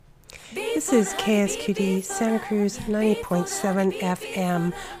This is KSQD Santa Cruz 90.7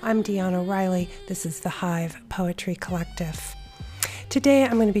 FM. I'm Dion O'Reilly. This is the Hive Poetry Collective. Today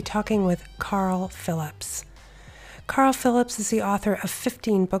I'm going to be talking with Carl Phillips. Carl Phillips is the author of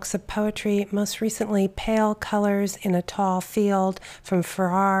 15 books of poetry, most recently Pale Colors in a Tall Field from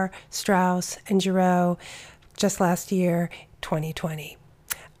Farrar, Straus, and Giroux, just last year, 2020.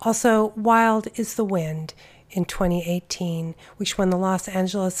 Also, Wild is the Wind in 2018, which won the Los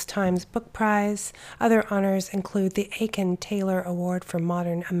Angeles Times Book Prize. Other honors include the Aiken-Taylor Award for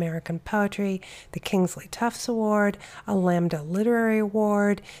Modern American Poetry, the Kingsley Tufts Award, a Lambda Literary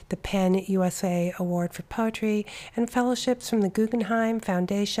Award, the PEN USA Award for Poetry, and fellowships from the Guggenheim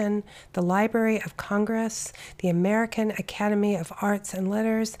Foundation, the Library of Congress, the American Academy of Arts and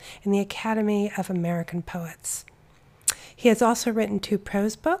Letters, and the Academy of American Poets. He has also written 2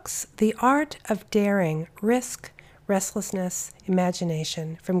 prose books, The Art of Daring, Risk, Restlessness,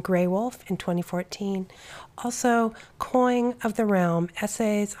 Imagination, from Grey Wolf in 2014. Also, Coin of the Realm,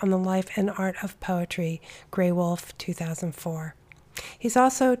 Essays on the Life and Art of Poetry, Grey Wolf, 2004. He's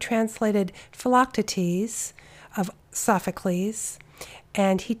also translated Philoctetes of Sophocles,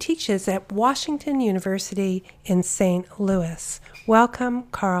 and he teaches at Washington University in St. Louis. Welcome,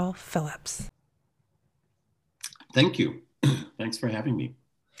 Carl Phillips. Thank you. Thanks for having me.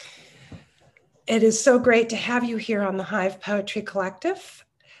 It is so great to have you here on the Hive Poetry Collective.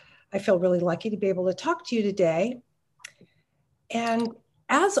 I feel really lucky to be able to talk to you today. And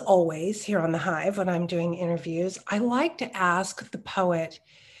as always, here on the Hive, when I'm doing interviews, I like to ask the poet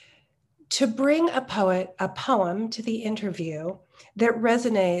to bring a poem to the interview that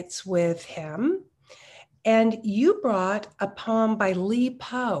resonates with him. And you brought a poem by Li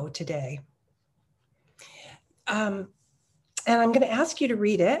Po today. And I'm going to ask you to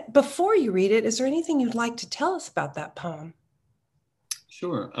read it. Before you read it, is there anything you'd like to tell us about that poem?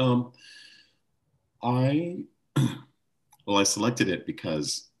 Sure. I selected it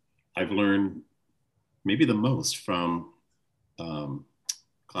because I've learned maybe the most from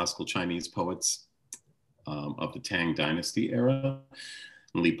classical Chinese poets of the Tang Dynasty era.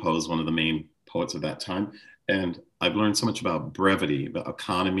 Li Po is one of the main poets of that time. And I've learned so much about brevity, about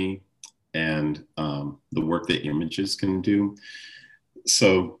economy, and the work that images can do.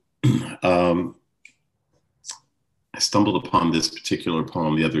 So I stumbled upon this particular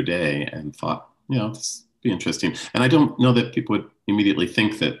poem the other day and thought, this would be interesting. And I don't know that people would immediately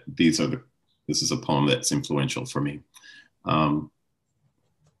think that this is a poem that's influential for me.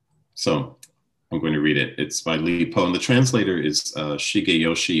 So I'm going to read it. It's by Li Po, and the translator is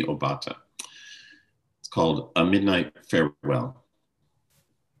Shigeyoshi Obata. It's called A Midnight Farewell.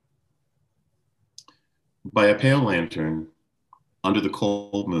 By a pale lantern, under the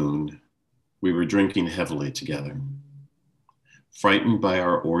cold moon, we were drinking heavily together. Frightened by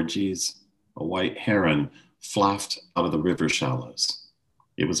our orgies, a white heron flapped out of the river shallows.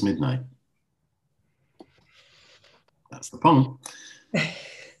 It was midnight. That's the poem.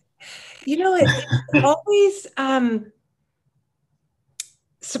 It's always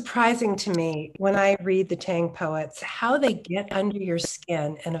surprising to me when I read the Tang poets, how they get under your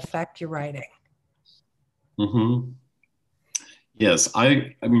skin and affect your writing. Mm-hmm. Yes,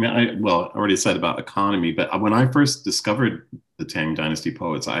 I already said about economy, but when I first discovered the Tang Dynasty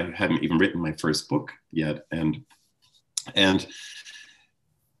poets, I hadn't even written my first book yet. And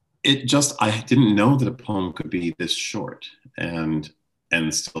it just, I didn't know that a poem could be this short and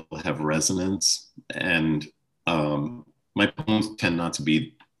still have resonance. And my poems tend not to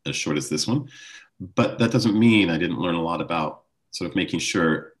be as short as this one, but that doesn't mean I didn't learn a lot about sort of making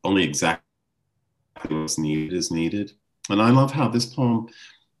sure only exactly what's needed is needed. And I love how this poem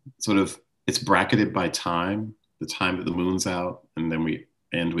it's bracketed by time, the time that the moon's out, and then we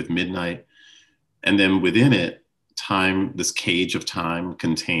end with midnight. And then within it, time, this cage of time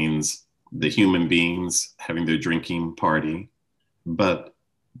contains the human beings having their drinking party, but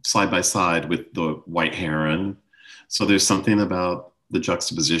side by side with the white heron. So there's something about the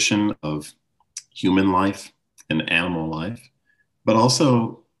juxtaposition of human life and animal life, but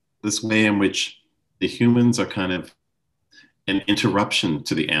also this way in which the humans are kind of an interruption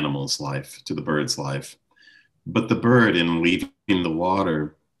to the animal's life, to the bird's life. But the bird, in leaving the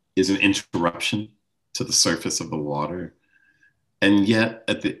water, is an interruption to the surface of the water. And yet,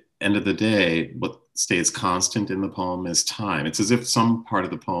 at the end of the day, what stays constant in the poem is time. It's as if some part of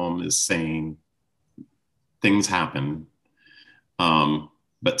the poem is saying things happen,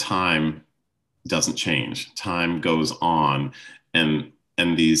 but time doesn't change. Time goes on, and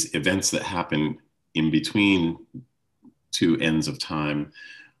these events that happen in between 2 ends of time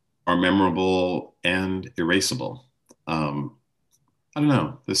are memorable and erasable. I don't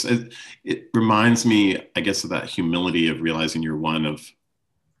know. It reminds me, I guess, of that humility of realizing you're one of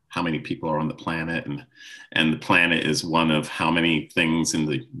how many people are on the planet, and the planet is one of how many things in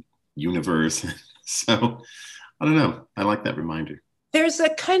the universe. So I don't know. I like that reminder. There's a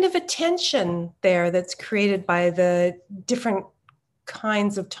kind of a tension there that's created by the different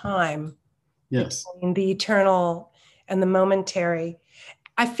kinds of time Yes, between the eternal and the momentary.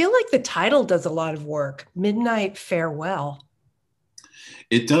 I feel like the title does a lot of work. Midnight Farewell.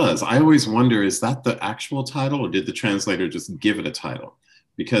 it does. I always wonder, is that the actual title or did the translator just give it a title?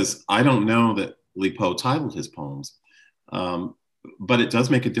 Because I don't know that Li Po titled his poems. Um, but it does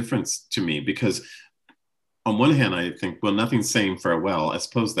make a difference to me because on one hand, I think, well, nothing's saying farewell. I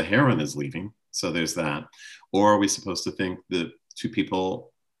suppose the heron is leaving. So there's that. Or are we supposed to think that two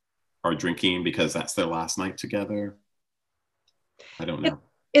people are drinking because that's their last night together? I don't It, know.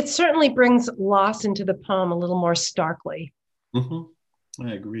 it certainly brings loss into the poem a little more starkly. Hmm.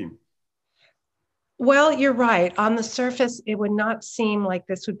 I agree. Well, you're right. On the surface, it would not seem like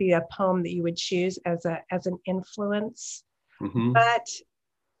this would be a poem that you would choose as an influence. Hmm. But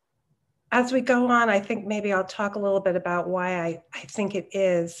as we go on, I think maybe I'll talk a little bit about why I think it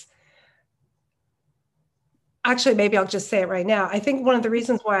is. Actually, maybe I'll just say it right now. I think one of the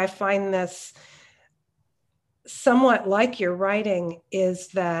reasons why I find this somewhat like your writing is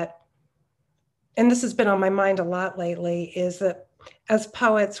that, and this has been on my mind a lot lately, is that as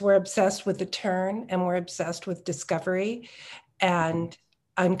poets, we're obsessed with the turn and we're obsessed with discovery and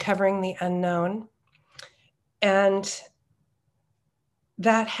uncovering the unknown. And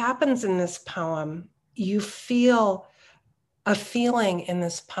that happens in this poem. You feel a feeling in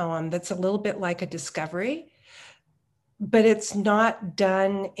this poem that's a little bit like a discovery, but it's not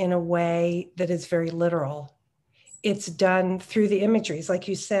done in a way that is very literal. It's done through the imageries. Like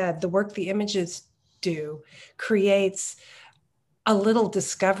you said, the work the images do creates a little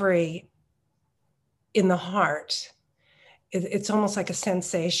discovery in the heart. It's almost like a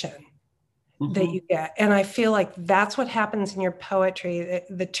sensation that Hmm. you get. And I feel like that's what happens in your poetry.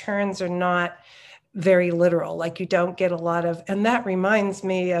 The turns are not very literal. Like you don't get a lot of, and that reminds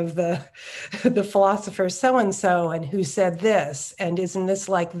me of the the philosopher so and so and who said this and isn't this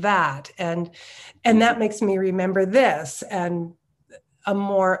like that, and that makes me remember this, and a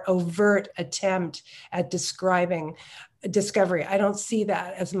more overt attempt at describing discovery. I don't see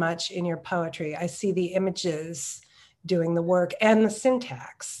that as much in your poetry. I see the images doing the work and the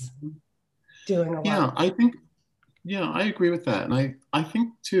syntax doing a lot. Yeah, I think, yeah, I agree with that. And I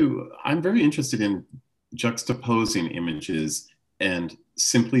think too, I'm very interested in juxtaposing images and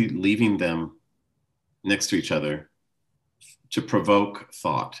simply leaving them next to each other to provoke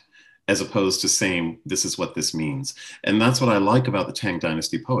thought, as opposed to saying, this is what this means. And that's what I like about the Tang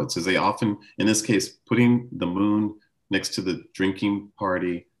Dynasty poets, is they often, in this case, putting the moon next to the drinking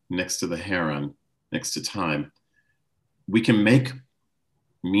party, next to the heron, next to time, we can make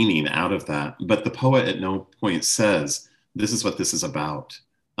meaning out of that. But the poet at no point says, this is what this is about.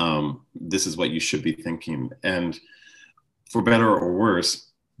 This is what you should be thinking. And for better or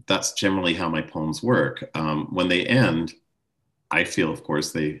worse, that's generally how my poems work. When they end, I feel, of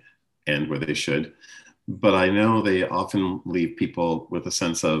course, they end where they should. But I know they often leave people with a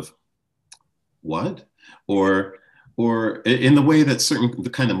sense of what? Or or in the way that certain the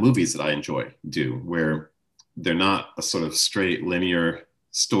kind of movies that I enjoy do, where they're not a sort of straight linear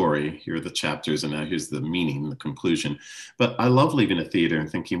story. Here are the chapters, and now here's the meaning, the conclusion. But I love leaving a theater and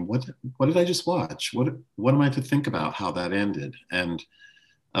thinking, what did I just watch? What am I to think about how that ended? And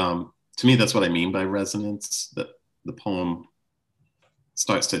to me, that's what I mean by resonance. That the poem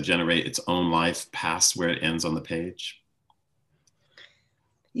starts to generate its own life past where it ends on the page.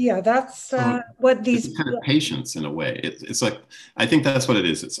 Yeah, that's So what it's these. kind of patience in a way. It's like, I think that's what it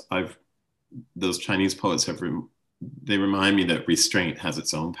is. Those Chinese poets they remind me that restraint has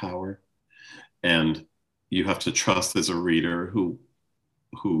its own power, and you have to trust as a reader who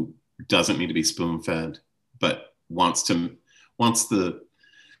doesn't need to be spoon fed, but wants the,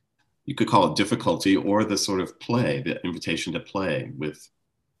 you could call it difficulty, or the sort of play, the invitation to play with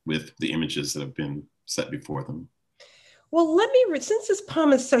the images that have been set before them. Well, since this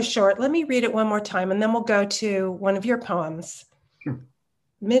poem is so short, let me read it one more time and then we'll go to one of your poems. Sure.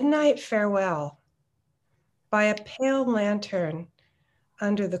 Midnight Farewell. By a pale lantern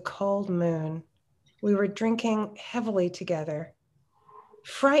under the cold moon, we were drinking heavily together.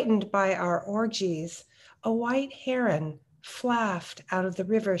 Frightened by our orgies, a white heron flapped out of the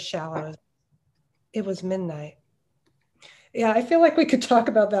river shallows. It was midnight. Yeah, I feel like we could talk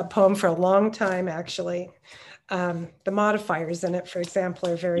about that poem for a long time, actually. The modifiers in it, for example,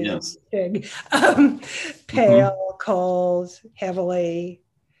 are very Yes. interesting. Hmm. Pale, cold, heavily,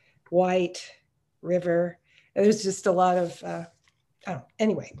 white, river. There's just a lot of, oh,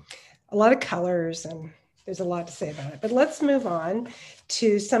 anyway, a lot of colors, and there's a lot to say about it. But let's move on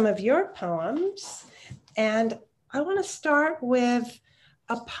to some of your poems. And I want to start with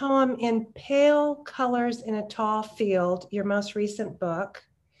a poem in Pale Colors in a Tall Field, your most recent book.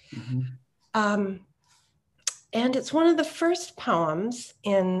 Hmm. Um, and it's one of the first poems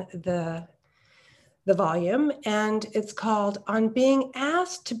in the volume, and it's called On Being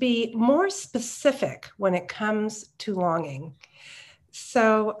Asked to Be More Specific When It Comes to Longing.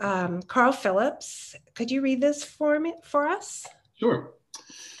 So, Carl Phillips, could you read this for us? Sure.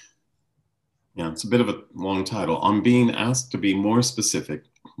 Yeah, it's a bit of a long title. On being asked to be more specific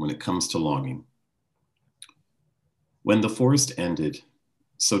when it comes to longing. When the forest ended,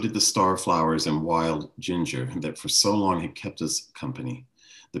 so did the star flowers and wild ginger that for so long had kept us company.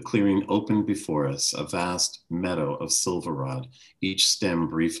 The clearing opened before us, a vast meadow of silverrod, each stem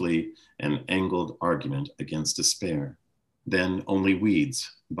briefly an angled argument against despair. Then only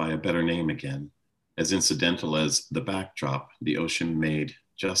weeds, by a better name again, as incidental as the backdrop the ocean made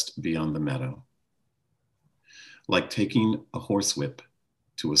just beyond the meadow. Like taking a horsewhip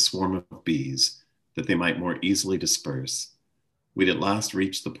to a swarm of bees that they might more easily disperse. We'd at last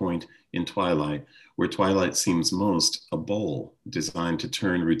reached the point in twilight where twilight seems most a bowl designed to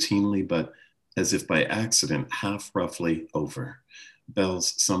turn routinely, but as if by accident, half roughly over.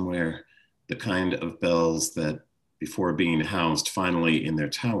 Bells somewhere, the kind of bells that, before being housed finally in their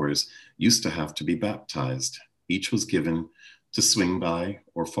towers, used to have to be baptized. Each was given to swing by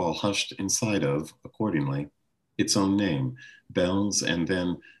or fall hushed inside of, accordingly, its own name, bells, and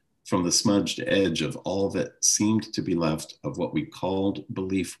then from the smudged edge of all that seemed to be left of what we called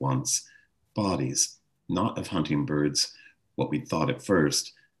belief once, bodies, not of hunting birds, what we thought at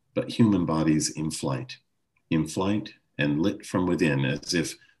first, but human bodies in flight and lit from within as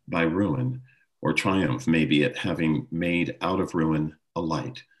if by ruin, or triumph maybe at having made out of ruin a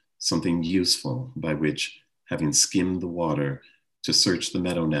light, something useful by which, having skimmed the water, to search the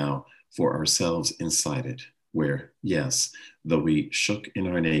meadow now for ourselves inside it, where, yes, though we shook in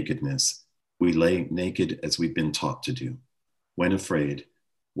our nakedness, we lay naked as we'd been taught to do. When afraid,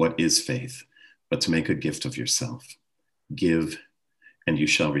 what is faith but to make a gift of yourself? Give, and you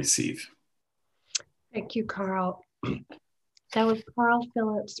shall receive. Thank you, Carl. That was Carl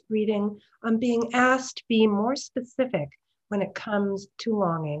Phillips reading On Being Asked to Be More Specific When It Comes to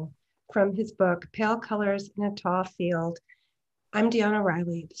Longing from his book, Pale Colors in a Tall Field. I'm Dion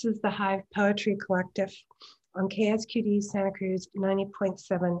O'Reilly. This is the Hive Poetry Collective on KSQD Santa Cruz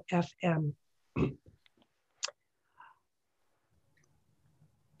 90.7 FM.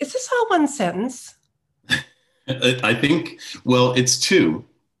 Is this all one sentence? I think, well, it's two.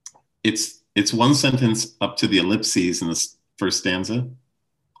 It's one sentence up to the ellipses in the first stanza,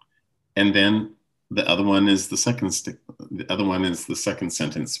 and then the other one is the other one is the second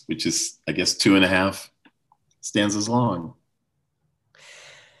sentence, which is, I guess, 2.5 stanzas long.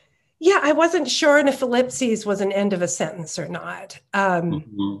 Yeah, I wasn't sure if ellipses was an end of a sentence or not.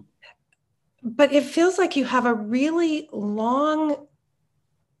 Mhm. But it feels like you have a really long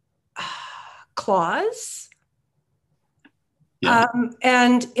clause. Yeah.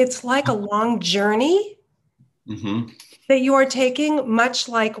 And it's like a long journey Hmm. that you are taking, much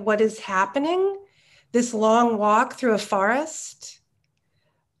like what is happening, this long walk through a forest.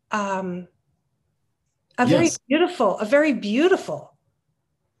 Um, Yes. a very beautiful,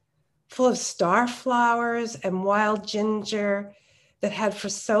 full of star flowers and wild ginger that had for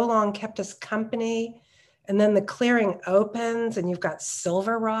so long kept us company. And then the clearing opens and you've got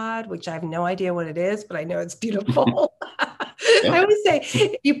silverrod, which I have no idea what it is, but I know it's beautiful. I Yep. always say,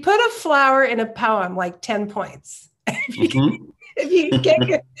 if you put a flower in a poem, like 10 points. Hmm. If you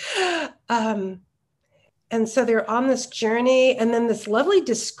get and so they're on this journey, and then this lovely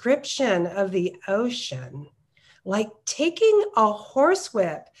description of the ocean, like taking a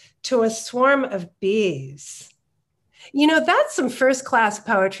horsewhip to a swarm of bees. You know, that's some first class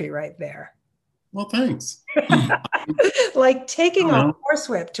poetry right there. Well, thanks. I Like taking don't a know.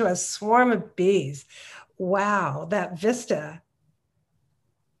 horsewhip to a swarm of bees. Wow, that vista.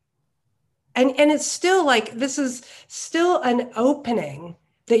 And it's still like this is still an opening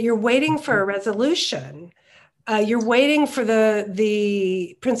that you're waiting for a resolution. You're waiting for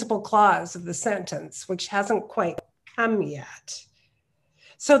the principal clause of the sentence, which hasn't quite come yet.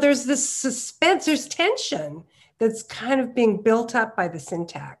 So there's this suspense, there's tension that's kind of being built up by the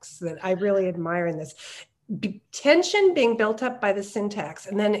syntax that I really admire in this. tension being built up by the syntax,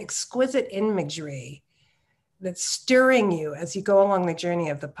 and then exquisite imagery that's stirring you as you go along the journey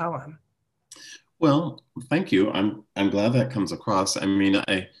of the poem. Well, thank you. I'm glad that comes across. I mean,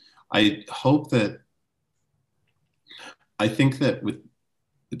 I hope that I think that with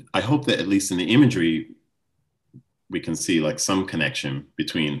I hope that at least in the imagery we can see like some connection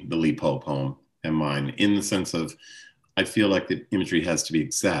between the Li Po poem and mine, in the sense of I feel like the imagery has to be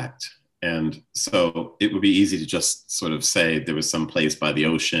exact. And so it would be easy to just sort of say there was some place by the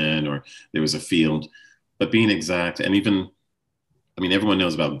ocean or there was a field, but being exact. And even, I mean, everyone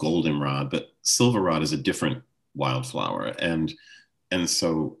knows about goldenrod, but silverrod is a different wildflower. And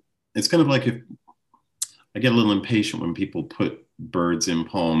so it's kind of like, if I get a little impatient when people put birds in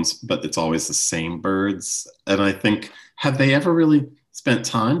poems, but it's always the same birds. And I think, have they ever really spent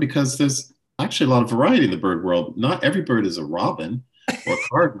time? Because there's actually a lot of variety in the bird world. Not every bird is a robin or a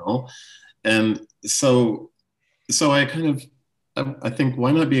cardinal. And so I kind of, I think,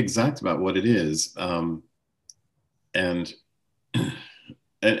 why not be exact about what it is? And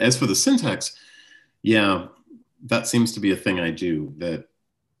as for the syntax, yeah, that seems to be a thing I do, that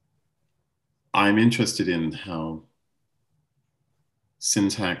I'm interested in how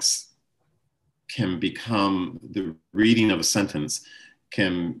syntax can become, the reading of a sentence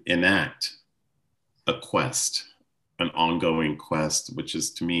can enact a quest, an ongoing quest, which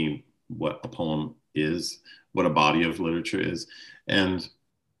is to me what a poem is, what a body of literature is. And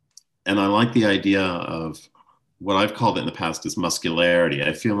I like the idea of what I've called it in the past is muscularity.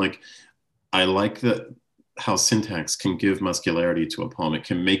 I feel like I like that how syntax can give muscularity to a poem. It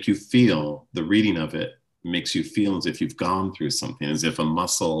can make you feel, the reading of it makes you feel as if you've gone through something, as if a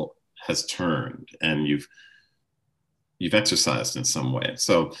muscle has turned and you've exercised in some way.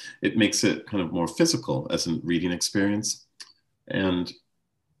 So it makes it kind of more physical as a reading experience. And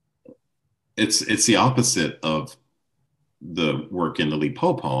it's the opposite of the work in the Li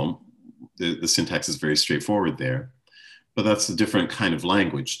Po poem. The syntax is very straightforward there, but that's a different kind of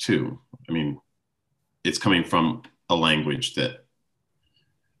language too. I mean, it's coming from a language that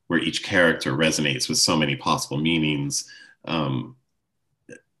where each character resonates with so many possible meanings. And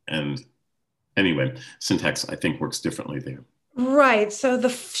anyway, syntax, I think, works differently there. Right. So the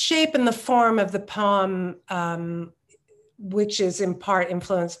shape and the form of the poem, which is in part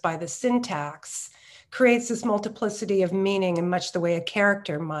influenced by the syntax, creates this multiplicity of meaning in much the way a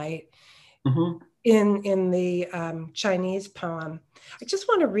character might. Mm-hmm. In the Chinese poem. I just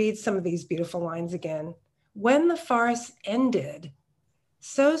want to read some of these beautiful lines again. When the farce ended,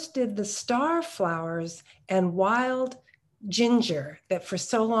 so did the star flowers and wild ginger that for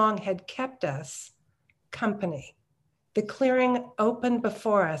so long had kept us company. The clearing opened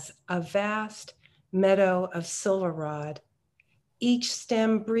before us a vast meadow of silverrod, each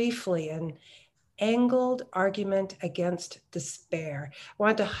stem briefly an angled argument against despair. I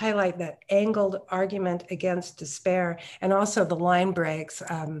wanted to highlight that angled argument against despair, and also the line breaks,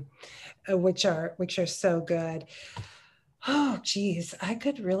 which are so good. Oh, geez, I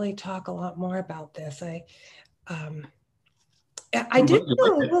could really talk a lot more about this. I did feel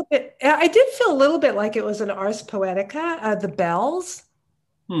a little bit. I did feel a little bit like it was an Ars Poetica. The bells.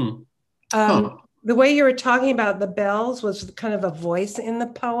 The way you were talking about the bells was kind of a voice in the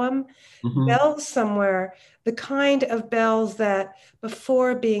poem. Mm-hmm. Bells somewhere, the kind of bells that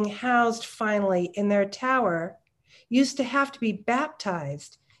before being housed finally in their tower used to have to be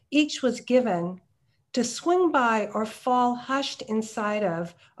baptized. Each was given to swing by or fall hushed inside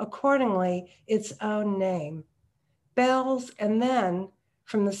of, accordingly, its own name. Bells, and then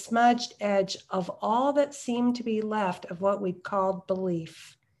from the smudged edge of all that seemed to be left of what we called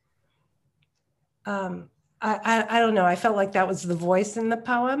belief. I don't know. I felt like that was the voice in the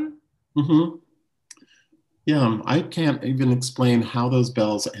poem. Mm-hmm. Yeah, I can't even explain how those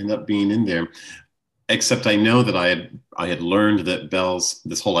bells end up being in there, except I know that I had learned that bells,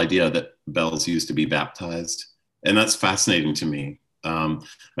 this whole idea that bells used to be baptized, and that's fascinating to me. I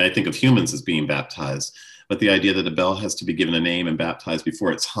think of humans as being baptized, but the idea that a bell has to be given a name and baptized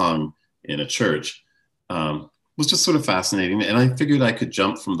before it's hung in a church was just sort of fascinating. And I figured I could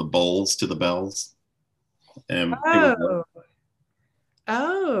jump from the bowls to the bells.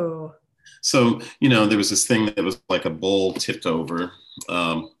 Oh. So, there was this thing that was like a bowl tipped over,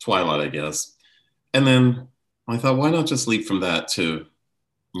 Twilight, I guess. And then I thought, why not just leap from that to,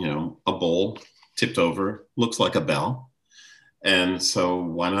 a bowl tipped over, looks like a bell. And so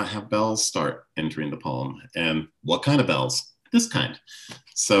why not have bells start entering the poem? And what kind of bells? This kind.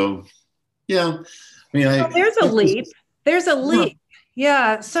 So, yeah. I mean, there's a leap. There's a leap.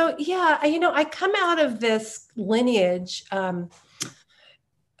 Yeah. So, yeah, I come out of this lineage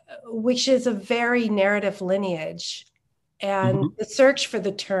which is a very narrative lineage. And Mhm. the search for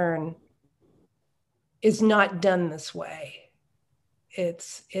the turn is not done this way.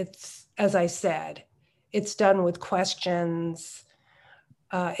 It's as I said, it's done with questions.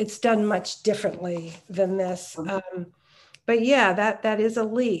 It's done much differently than this. But yeah, that is a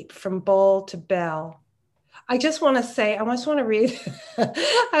leap from bowl to bell. I just want to say, I just want to read,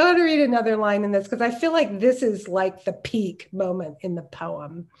 I want to read another line in this because I feel like this is like the peak moment in the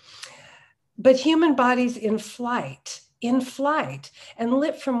poem. But human bodies in flight, and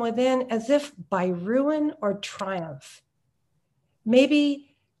lit from within as if by ruin or triumph.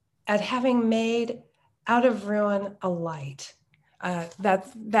 Maybe at having made out of ruin a light.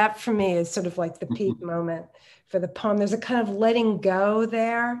 That for me is sort of like the peak moment for the poem. There's a kind of letting go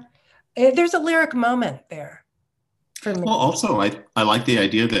there. There's a lyric moment there for me. Well, also, I like the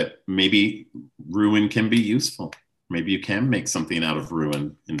idea that maybe ruin can be useful. Maybe you can make something out of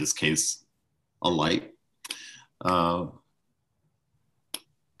ruin, in this case, a light. Uh,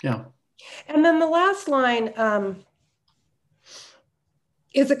 yeah. And then the last line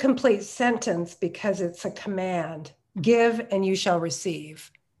is a complete sentence because it's a command. Give and you shall receive.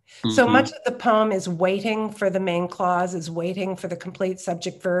 So Mm-hmm. much of the poem is waiting for the main clause, is waiting for the complete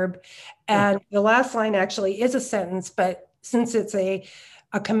subject verb. And the last line actually is a sentence, but since it's a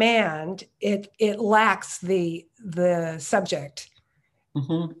command, it lacks the subject.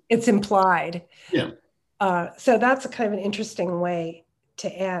 Mm-hmm. It's implied. Yeah. So that's a kind of an interesting way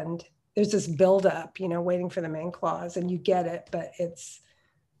to end. There's this buildup, waiting for the main clause, and you get it, but it's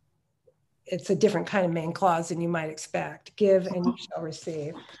a different kind of main clause than you might expect. Give and you shall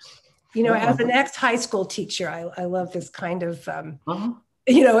receive. As an ex-high school teacher, I love this kind of, an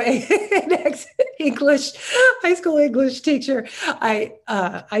ex-English, high school English teacher.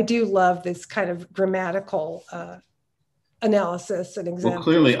 I do love this kind of grammatical analysis and example. Well,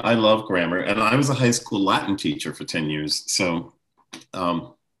 clearly, I love grammar, and I was a high school Latin teacher for 10 years, so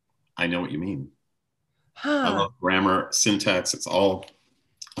I know what you mean. I love grammar, syntax.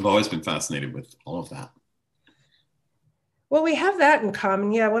 I've always been fascinated with all of that. Well, we have that in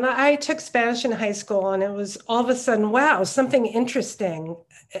common. Yeah, when I took Spanish in high school, and it was all of a sudden, wow, something interesting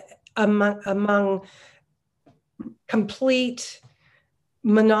among complete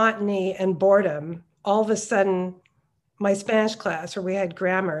monotony and boredom. All of a sudden, my Spanish class where we had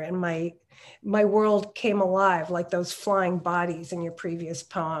grammar, and my world came alive like those flying bodies in your previous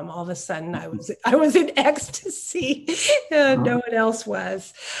poem. All of a sudden, I was in ecstasy. No one else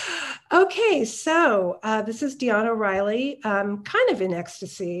was. Okay, so this is Dion O'Reilly. I'm kind of in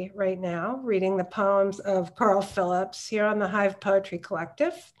ecstasy right now, reading the poems of Carl Phillips here on the Hive Poetry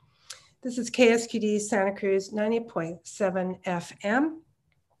Collective. This is KSQD Santa Cruz 90.7 FM.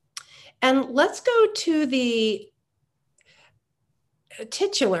 And let's go to the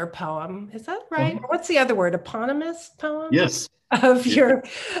titular poem. Is that right? What's the other word? Eponymous poem? Yes. Of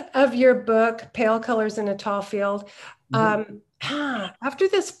your book, Pale Colors in a Tall Field. After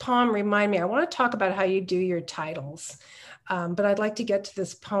this poem, remind me, I want to talk about how you do your titles, but I'd like to get to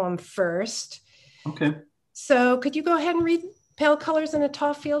this poem first. Okay. So could you go ahead and read Pale Colors in a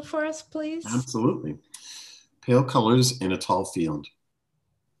Tall Field for us, please? Absolutely. Pale Colors in a Tall Field.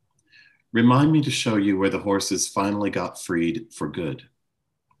 Remind me to show you where the horses finally got freed for good,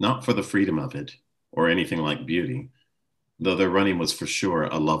 not for the freedom of it or anything like beauty, though their running was for sure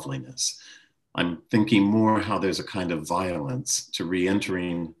a loveliness. I'm thinking more how there's a kind of violence to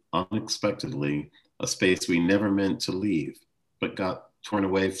re-entering unexpectedly a space we never meant to leave, but got torn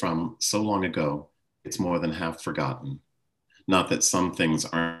away from so long ago, it's more than half forgotten. Not that some things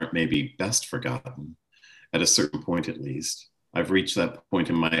aren't maybe best forgotten, at a certain point at least. I've reached that point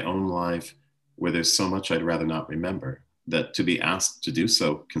in my own life where there's so much I'd rather not remember that to be asked to do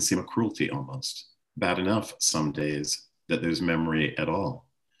so can seem a cruelty almost. Bad enough some days that there's memory at all.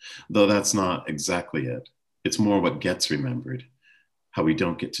 Though that's not exactly it. It's more what gets remembered, how we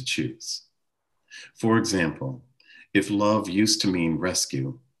don't get to choose. For example, if love used to mean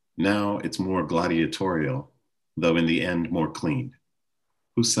rescue, now it's more gladiatorial, though in the end more clean.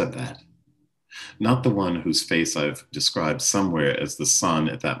 Who said that? Not the one whose face I've described somewhere as the sun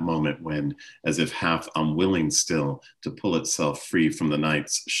at that moment when, as if half unwilling still to pull itself free from the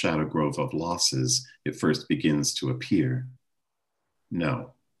night's shadow grove of losses, it first begins to appear.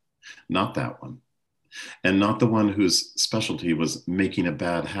 No, not that one. And not the one whose specialty was making a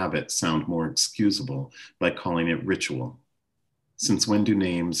bad habit sound more excusable by calling it ritual. Since when do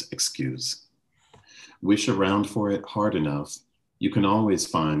names excuse? Wish around for it hard enough, you can always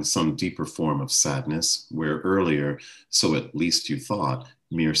find some deeper form of sadness where earlier, so at least you thought,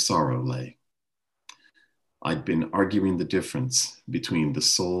 mere sorrow lay. I'd been arguing the difference between the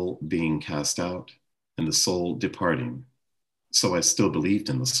soul being cast out and the soul departing. So I still believed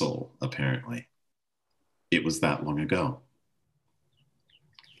in the soul, apparently. It was that long ago.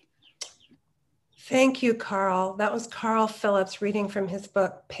 Thank you, Carl. That was Carl Phillips reading from his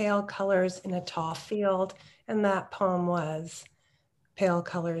book, Pale Colors in a Tall Field. And that poem was Pale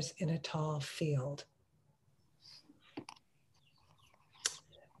Colors in a Tall Field.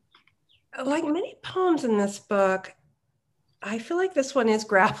 Like many poems in this book, I feel like this one is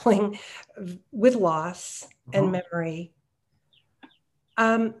grappling with loss and memory.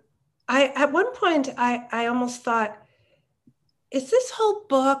 At one point, I almost thought, is this whole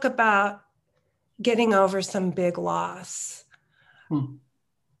book about getting over some big loss?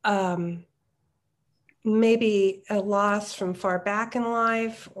 Maybe a loss from far back in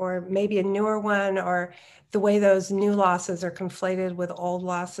life, or maybe a newer one, or the way those new losses are conflated with old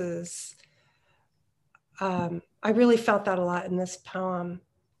losses. I really felt that a lot in this poem.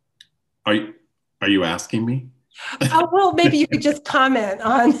 Are you asking me? Oh, well, maybe you could just comment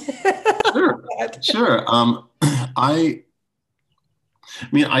on. Sure, sure. I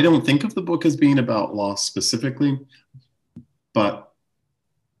mean, I don't think of the book as being about loss specifically, but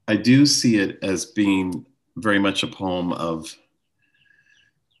I do see it as being very much a poem of,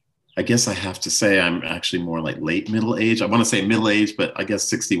 I guess I have to say I'm actually more like late middle age. I want to say middle age, but I guess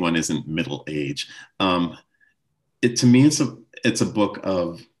 61 isn't middle age. To me, it's a book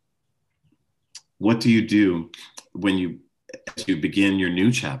of what do you do when you begin your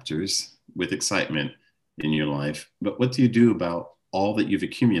new chapters with excitement in your life, but what do you do about all that you've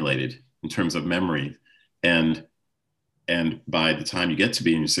accumulated in terms of memory? And by the time you get to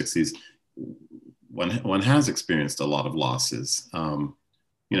be in your 60s, one has experienced a lot of losses,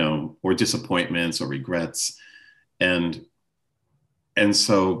 or disappointments or regrets. And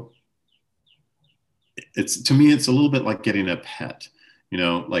so to me, it's a little bit like getting a pet,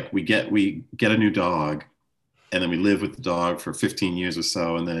 like we get a new dog, and then we live with the dog for 15 years or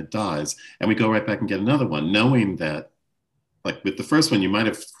so, and then it dies, and we go right back and get another one, knowing that, like with the first one, you might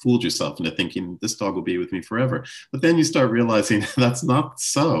have fooled yourself into thinking this dog will be with me forever. But then you start realizing that's not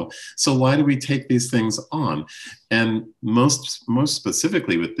so. So why do we take these things on? And most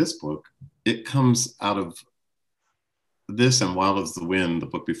specifically with this book, it comes out of this and Wild as the Wind, the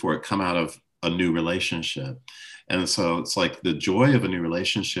book before it, come out of a new relationship. And so it's like the joy of a new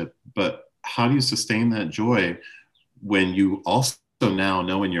relationship, but how do you sustain that joy when you also now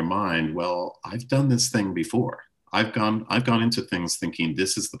know in your mind, well, I've done this thing before. I've gone into things thinking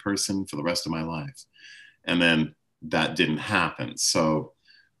this is the person for the rest of my life. And then that didn't happen. So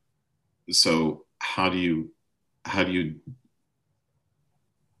how do you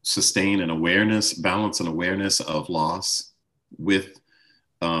sustain balance an awareness of loss with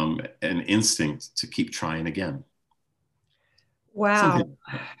an instinct to keep trying again? Wow. Something.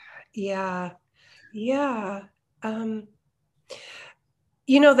 Yeah. Yeah.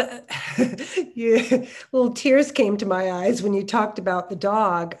 Little tears came to my eyes when you talked about the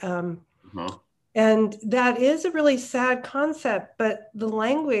dog. And that is a really sad concept, but the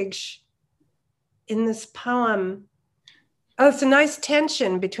language in this poem, it's a nice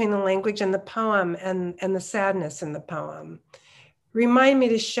tension between the language and the poem and the sadness in the poem. Remind me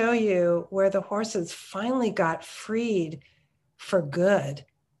to show you where the horses finally got freed for good.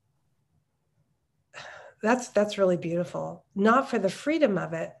 That's really beautiful. Not for the freedom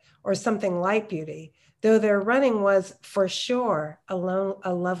of it or something like beauty, though their running was for sure a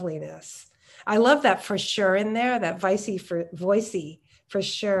loveliness. I love that for sure in there, that voicey for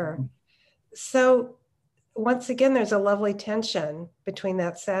sure. So once again, there's a lovely tension between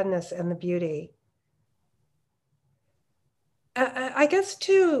that sadness and the beauty. I guess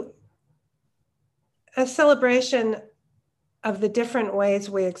too, a celebration of the different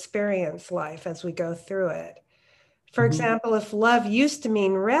ways we experience life as we go through it. For example, if love used to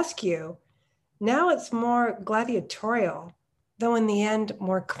mean rescue, now it's more gladiatorial, though in the end,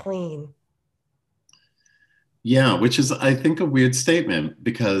 more clean. Yeah, which is, I think, a weird statement,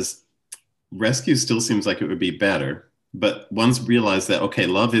 because rescue still seems like it would be better. But one's realized that, okay,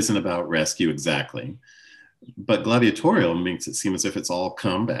 love isn't about rescue exactly, but gladiatorial makes it seem as if it's all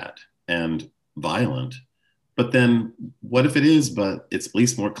combat and violent. But then what if it is, but it's at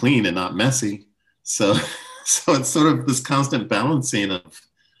least more clean and not messy? So it's sort of this constant balancing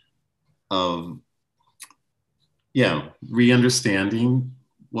of re-understanding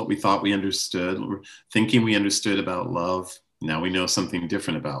what we thought we understood, or thinking we understood about love. Now we know something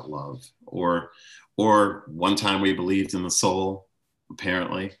different about love. Or one time we believed in the soul,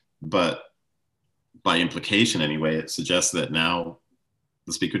 apparently, but by implication anyway, it suggests that now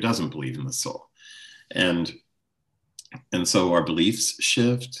the speaker doesn't believe in the soul. And and so our beliefs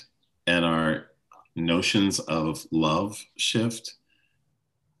shift and our notions of love shift,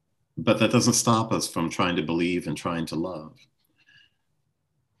 but that doesn't stop us from trying to believe and trying to love,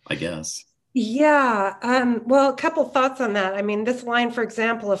 I guess. Yeah. Well, a couple thoughts on that. I mean, this line, for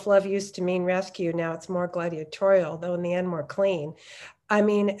example, if love used to mean rescue, now it's more gladiatorial, though in the end, more clean. I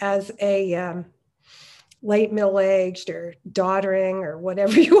mean, as a late middle-aged or doddering or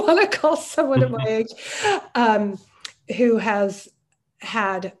whatever you want to call someone of my age, um, who has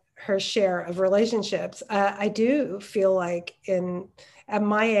had her share of relationships, I do feel like at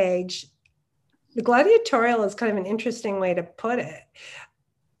my age, the gladiatorial is kind of an interesting way to put it.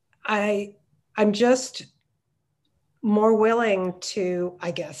 I'm just more willing to,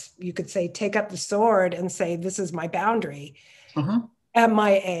 I guess you could say, take up the sword and say, this is my boundary Uh-huh. at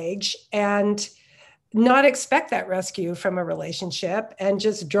my age, and not expect that rescue from a relationship and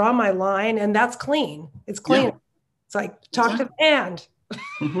just draw my line. And that's clean. It's clean. Yeah, It's like talk to exactly. the hand,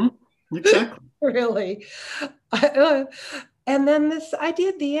 Exactly. really. And then this idea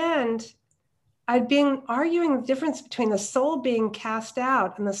at the end, I'd been arguing the difference between the soul being cast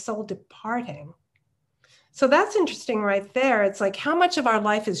out and the soul departing. So that's interesting right there. It's like how much of our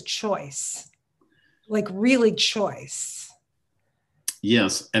life is choice, like really choice.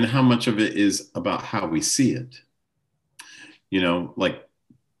 Yes, and how much of it is about how we see it? Like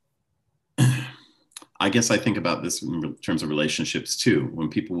I guess I think about this in terms of relationships too. When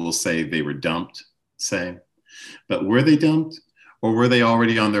people will say they were dumped, say, but were they dumped or were they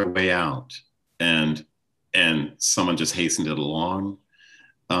already on their way out and someone just hastened it along,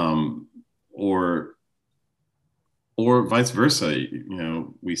 um, or vice versa.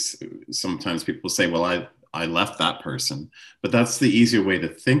 We sometimes people say, well, I left that person, but that's the easier way to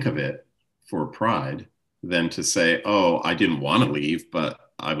think of it for pride than to say, oh, I didn't want to leave, but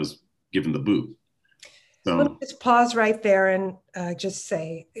I was given the boot. Let me So just pause right there and just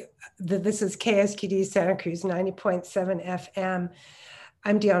say that this is KSQD Santa Cruz 90.7 FM.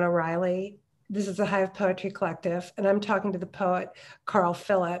 I'm Dion O'Reilly. This is the Hive Poetry Collective, and I'm talking to the poet Carl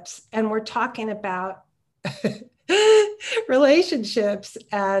Phillips, and we're talking about relationships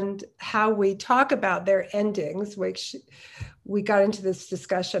and how we talk about their endings, which we got into this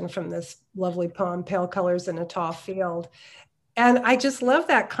discussion from this lovely poem, Pale Colors in a Tall Field. And I just love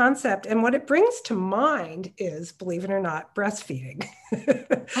that concept. And what it brings to mind is, believe it or not, breastfeeding.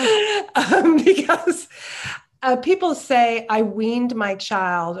 Because people say, I weaned my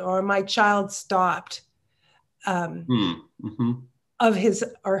child or my child stopped of his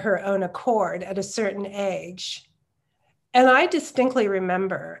or her own accord at a certain age. And I distinctly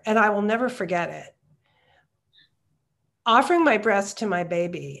remember, and I will never forget it, offering my breast to my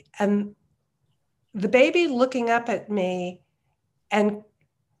baby and the baby looking up at me, and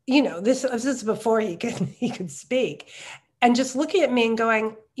this is before he could speak, and just looking at me and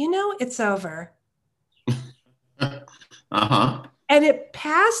going, it's over. uh-huh. And it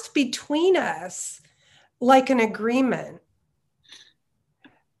passed between us like an agreement.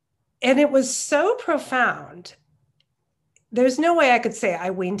 And it was so profound. There's no way I could say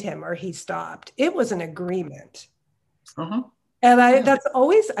I weaned him or he stopped. It was an agreement. Uh-huh. And that's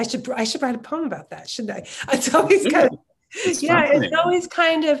always, I should write a poem about that, shouldn't I? It's always kind of, it's always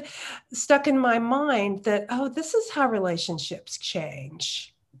kind of stuck in my mind that, oh, this is how relationships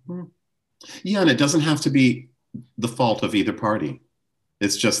change. Yeah, and it doesn't have to be the fault of either party.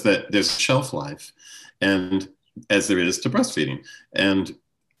 It's just that there's a shelf life, and as there is to breastfeeding. And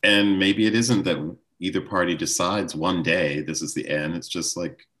maybe it isn't that either party decides one day this is the end. It's just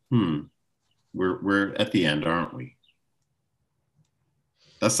like, we're at the end, aren't we?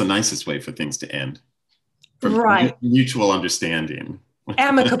 That's the nicest way for things to end. From right. Mutual understanding.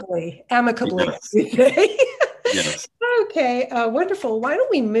 Amicably. Yes. Yes. Okay, wonderful. Why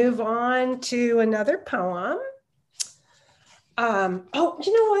don't we move on to another poem? You know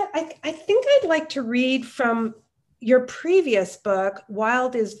what? I think I'd like to read from your previous book,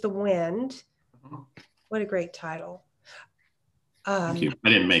 Wild is the Wind. What a great title. Thank you. I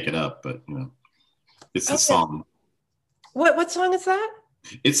didn't make it up, but it's a song. What song is that?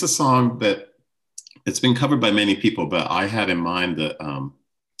 It's a song that it's been covered by many people, but I had in mind that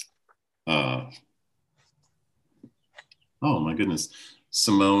oh my goodness,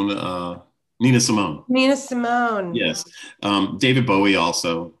 Nina Simone. Nina Simone. Yes. David Bowie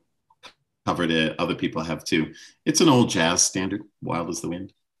also covered it. Other people have too. It's an old jazz standard, Wild as the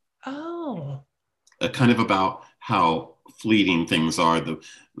Wind. Oh. Kind of about how fleeting things are.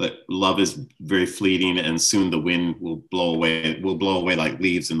 That love is very fleeting, and soon the wind will blow away. Will blow away like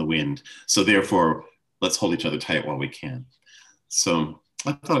leaves in the wind. So therefore, let's hold each other tight while we can. So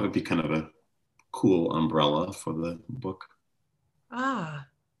I thought it would be kind of a cool umbrella for the book. Ah,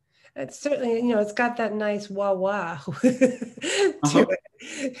 it's certainly, it's got that nice wah wah to Uh-huh.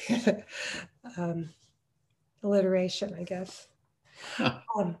 it. um, alliteration, I guess. Yeah,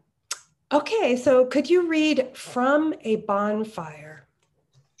 Um, okay, so could you read From a Bonfire?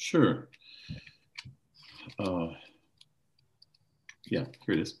 sure. Uh, yeah,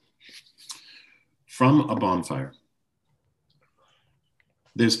 here it is. From a bonfire.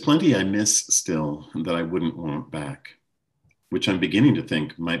 There's plenty I miss still that I wouldn't want back, which I'm beginning to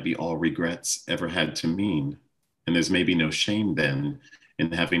think might be all regrets ever had to mean. And there's maybe no shame then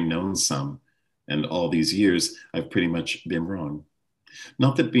in having known some. And all these years, I've pretty much been wrong.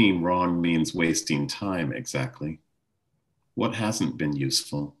 Not that being wrong means wasting time exactly. What hasn't been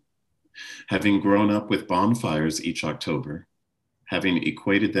useful? Having grown up with bonfires each October, having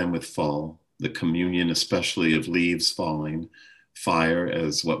equated them with fall, the communion especially of leaves falling, fire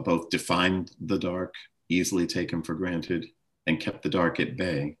as what both defined the dark, easily taken for granted, and kept the dark at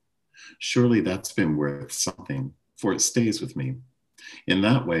bay. Surely that's been worth something, for it stays with me. In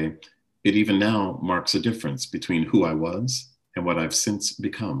that way, it even now marks a difference between who I was and what I've since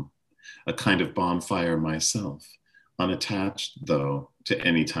become, a kind of bonfire myself, unattached, though, to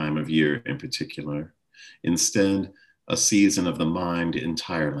any time of year in particular. Instead, a season of the mind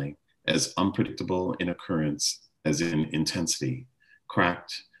entirely, as unpredictable in occurrence as in intensity,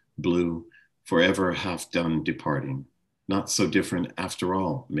 cracked, blue, forever half done departing, not so different after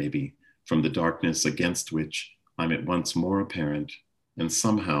all, maybe, from the darkness against which I'm at once more apparent and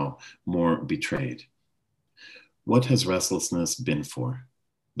somehow more betrayed. What has restlessness been for?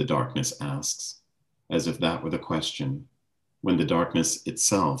 The darkness asks, as if that were the question, when the darkness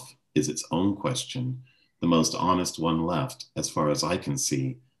itself is its own question, the most honest one left, as far as I can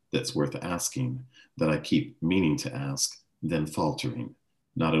see, that's worth asking, that I keep meaning to ask, then faltering.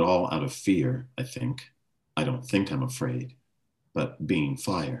 Not at all out of fear, I think. I don't think I'm afraid, but being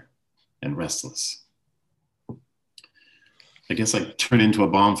fire and restless. I guess I turn into a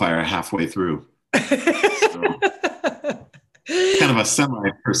bonfire halfway through. So it's kind of a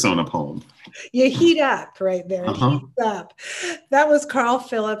semi-persona poem. You heat up right there. It Uh-huh. heats up. That was Carl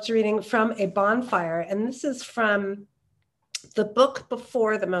Phillips reading From a Bonfire. And this is from the book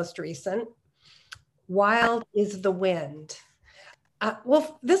before the most recent, Wild is the Wind.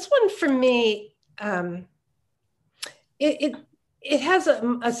 Well, this one for me, it has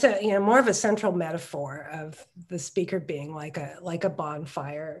more of a central metaphor of the speaker being like a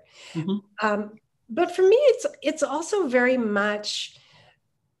bonfire. Mm-hmm. But for me, it's also very much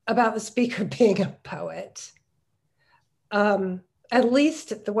about the speaker being a poet. At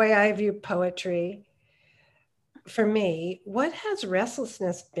least the way I view poetry, for me, what has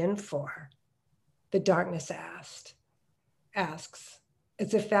restlessness been for? The darkness asks,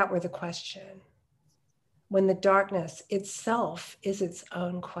 as if that were the question. When the darkness itself is its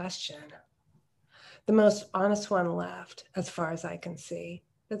own question. The most honest one left, as far as I can see,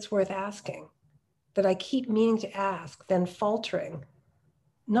 that's worth asking, that I keep meaning to ask, then faltering.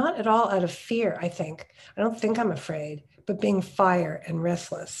 Not at all out of fear, I think. I don't think I'm afraid, but being fire and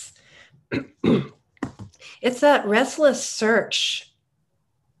restless. It's that restless search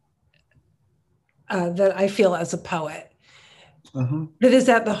that I feel as a poet Uh-huh. that is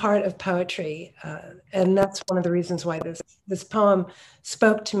at the heart of poetry. And that's one of the reasons why this poem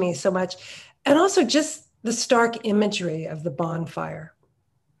spoke to me so much. And also just the stark imagery of the bonfire.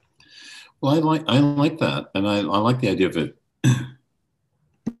 Well, I like that, and I like the idea of it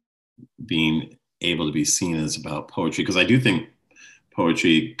being able to be seen as about poetry, because I do think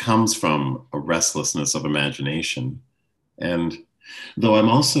poetry comes from a restlessness of imagination. And though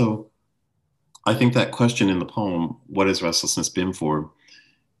I think that question in the poem, what has restlessness been for,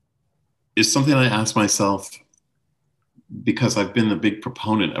 is something I ask myself because I've been a big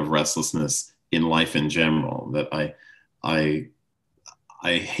proponent of restlessness in life in general, that I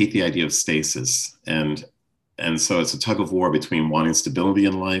I hate the idea of stasis, and so it's a tug of war between wanting stability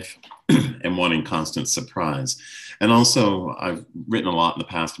in life and wanting constant surprise. And also, I've written a lot in the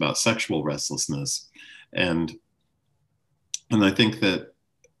past about sexual restlessness, and and I think that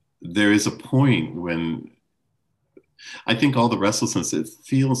there is a point when I think all the restlessness, it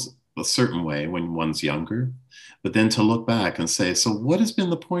feels a certain way when one's younger, but then to look back and say, so what has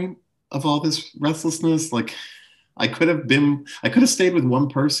been the point of all this restlessness? Like, I could have stayed with one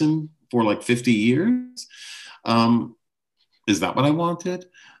person for like 50 years. Um, is that what I wanted?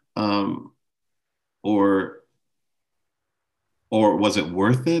 Um, or, or was it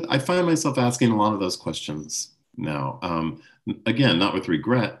worth it? I find myself asking a lot of those questions now. Again, not with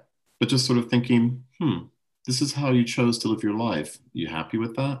regret, but just sort of thinking, this is how you chose to live your life. You happy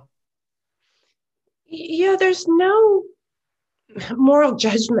with that? Yeah, there's no moral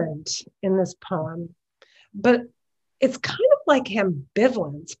judgment in this poem, but it's kind of like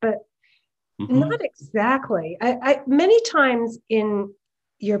ambivalence, but not Hmm. exactly. Many times in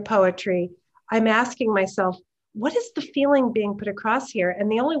your poetry, I'm asking myself, what is the feeling being put across here?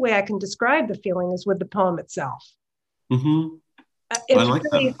 And the only way I can describe the feeling is with the poem itself. Hmm. I It's like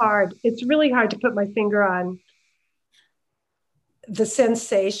really that. hard. It's really hard to put my finger on the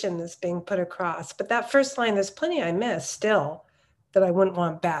sensation that's being put across. But that first line, there's plenty I miss still that I wouldn't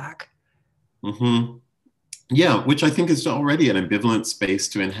want back. Hmm. Yeah, which I think is already an ambivalent space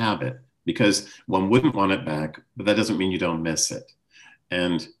to inhabit because one wouldn't want it back, but that doesn't mean you don't miss it.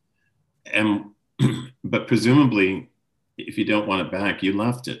 And and but presumably, if you don't want it back, you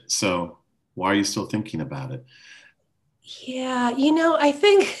left it. So why are you still thinking about it? Yeah, I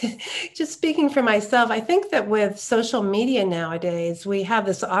think just speaking for myself, I think that with social media nowadays, we have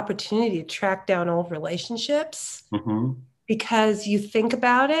this opportunity to track down old relationships Hmm. because you think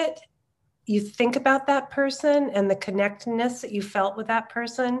about it, you think about that person and the connectedness that you felt with that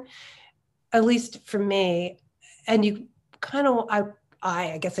person, at least for me, and you kind of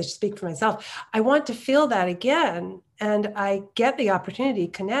I guess I should speak for myself. I want to feel that again, and I get the opportunity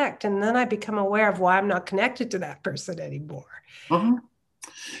to connect, and then I become aware of why I'm not connected to that person anymore. Uh-huh.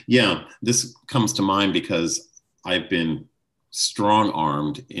 Yeah, this comes to mind because I've been strong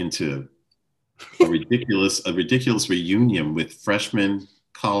armed into a ridiculous reunion with freshman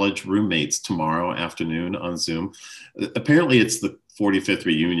college roommates tomorrow afternoon on Zoom. Apparently, it's the 45th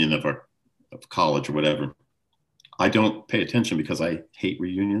reunion of our of college or whatever. I don't pay attention because I hate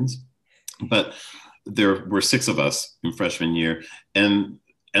reunions, but there were six of us in freshman year, and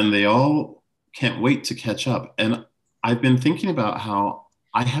they all can't wait to catch up. And I've been thinking about how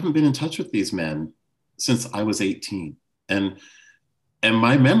I haven't been in touch with these men since I was 18, and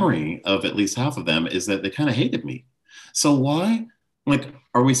my memory of at least half of them is that they kind of hated me. So why? Like,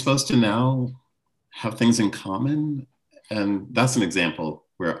 are we supposed to now have things in common? And that's an example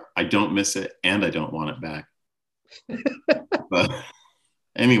where I don't miss it and I don't want it back. But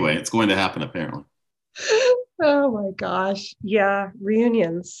anyway, it's going to happen apparently. Oh my gosh. Yeah,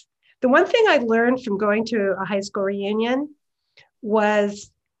 reunions. The one thing I learned from going to a high school reunion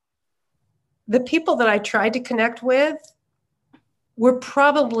was the people that I tried to connect with were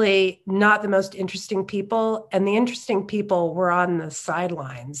probably not the most interesting people, and the interesting people were on the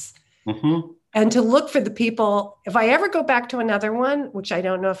sidelines. Mm-hmm. And to look for the people, if I ever go back to another one, which I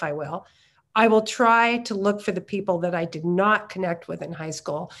don't know if I will try to look for the people that I did not connect with in high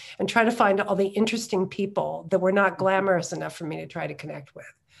school and try to find all the interesting people that were not glamorous enough for me to try to connect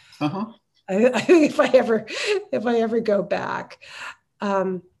with. Uh-huh. If I ever go back.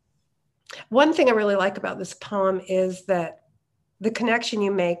 Um, One thing I really like about this poem is that the connection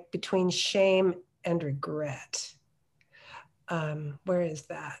you make between shame and regret. Where is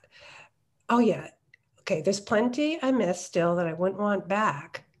that? Oh, yeah. Okay, there's plenty I miss still that I wouldn't want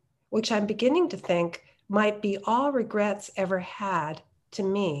back, which I'm beginning to think might be all regrets ever had to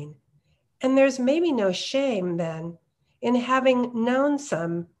mean. And there's maybe no shame then in having known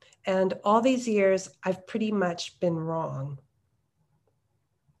some, and all these years I've pretty much been wrong.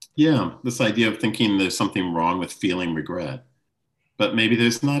 Yeah, this idea of thinking there's something wrong with feeling regret, but maybe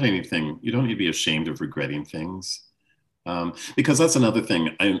there's not anything. You don't need to be ashamed of regretting things. Because that's another thing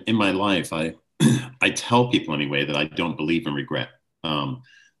in my life. I tell people anyway that I don't believe in regret.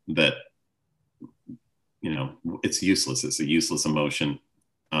 That it's useless. It's a useless emotion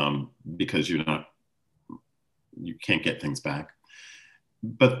because you can't get things back.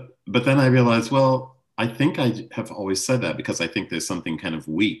 But then I realized, well, I think I have always said that because I think there's something kind of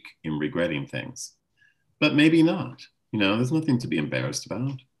weak in regretting things, but maybe not. There's nothing to be embarrassed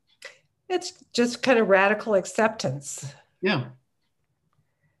about. It's just kind of radical acceptance. Yeah,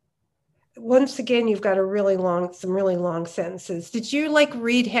 Once again, you've got some really long sentences. Did you like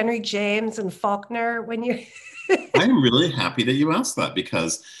read Henry James and Faulkner when you? I'm really happy that you asked that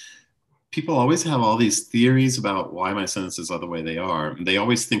because people always have all these theories about why my sentences are the way they are. They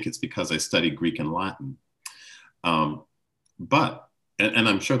always think it's because I studied Greek and Latin. Um, but, and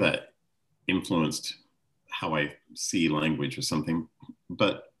I'm sure that influenced how I see language or something.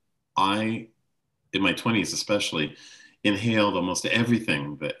 But I, in my 20s especially, inhaled almost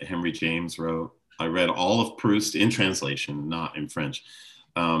everything that Henry James wrote. I read all of Proust in translation, not in French.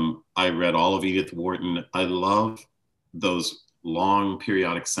 I read all of Edith Wharton. I love those long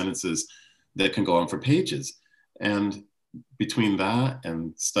periodic sentences that can go on for pages. And between that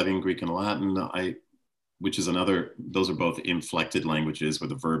and studying Greek and Latin, which is those are both inflected languages where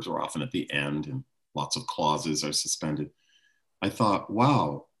the verbs are often at the end and lots of clauses are suspended. I thought,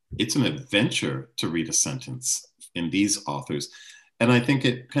 wow, it's an adventure to read a sentence in these authors. And I think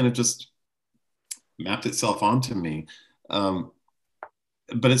it kind of just mapped itself onto me. Um,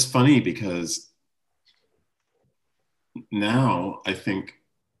 but it's funny because now I think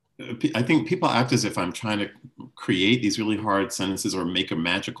people act as if I'm trying to create these really hard sentences or make a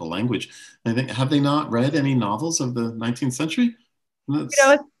magical language. And I think, have they not read any novels of the 19th century? It's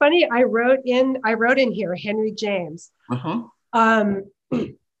funny. I wrote in here Henry James. Uh-huh. Um,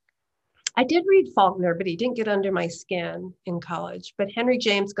 I did read Faulkner, but he didn't get under my skin in college. But Henry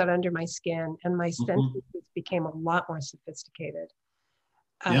James got under my skin, and my sentences became a lot more sophisticated,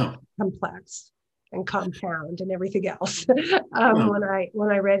 Yeah. complex, and compound, and everything else. Yeah.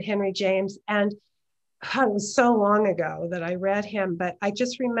 When I read Henry James, and God, it was so long ago that I read him, but I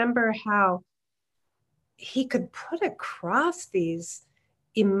just remember how he could put across these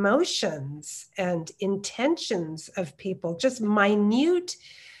emotions and intentions of people, just minute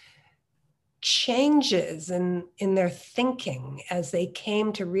changes in their thinking as they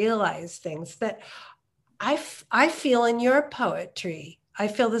came to realize things that I feel in your poetry. I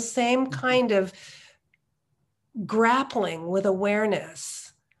feel the same kind of grappling with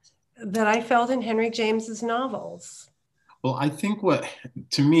awareness that I felt in Henry James's novels. Well, I think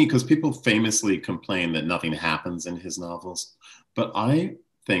to me, because people famously complain that nothing happens in his novels, but I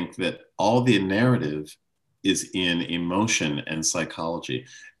think that all the narrative is in emotion and psychology.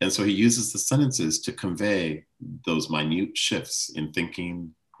 And so he uses the sentences to convey those minute shifts in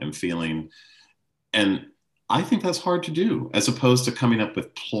thinking and feeling. And I think that's hard to do, as opposed to coming up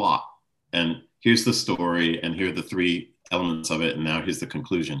with plot and here's the story and here are the three elements of it. And now here's the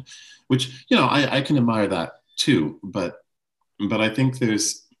conclusion, which, I can admire that too. But I think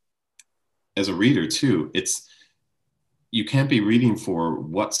there's, as a reader too, you can't be reading for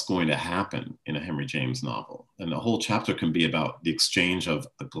what's going to happen in a Henry James novel. And the whole chapter can be about the exchange of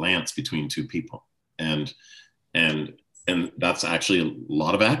a glance between two people. And that's actually a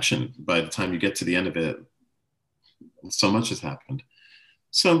lot of action. By the time you get to the end of it, so much has happened.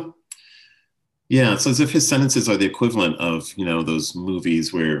 So yeah, it's as if his sentences are the equivalent of, those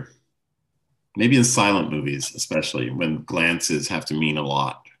movies where, maybe in silent movies, especially when glances have to mean a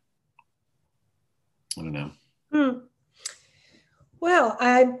lot. I don't know. Well,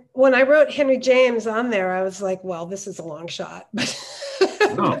 when I wrote Henry James on there, I was like, well, this is a long shot, but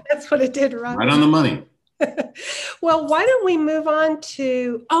that's what it did. Right on the money. Well, why don't we move on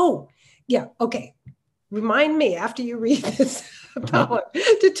to, okay. Remind me after you read this poem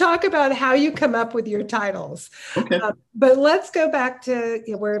to talk about how you come up with your titles. Okay. But let's go back to,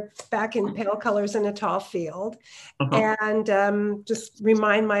 we're back in Pale Colors in a Tall Field. And just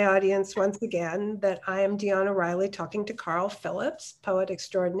remind my audience once again that I am Dion O'Reilly talking to Carl Phillips, poet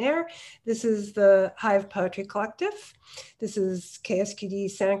extraordinaire. This is the Hive Poetry Collective. This is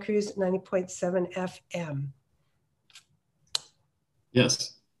KSQD Santa Cruz 90.7 FM.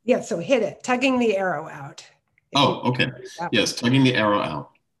 Yes. Yeah, so hit it, tugging the arrow out. Oh, okay. Yes, tugging the arrow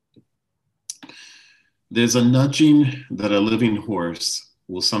out. There's a nudging that a living horse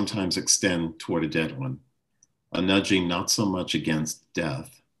will sometimes extend toward a dead one. A nudging not so much against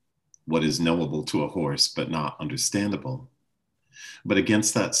death, what is knowable to a horse but not understandable, but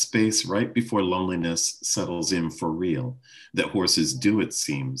against that space right before loneliness settles in for real, that horses do, it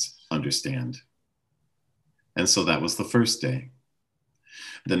seems, understand. And so that was the first day.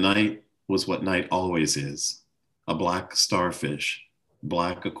 The night was what night always is, a black starfish,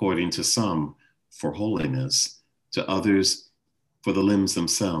 black according to some for holiness, to others for the limbs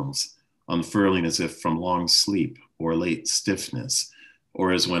themselves, unfurling as if from long sleep or late stiffness,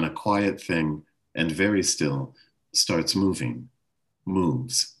 or as when a quiet thing and very still starts moving,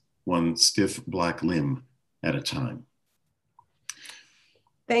 moves, one stiff black limb at a time.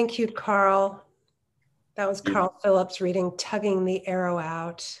 Thank you, Carl. That was Carl Phillips reading Tugging the Arrow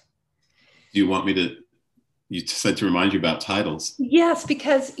Out. Do you want me to, you said to remind you about titles. Yes,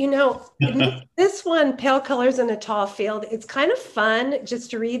 because, this one, Pale Colors in a Tall Field, it's kind of fun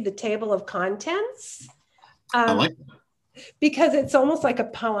just to read the table of contents. I like that. Because it's almost like a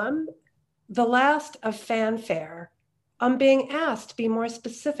poem. The last of fanfare. I'm being asked to be more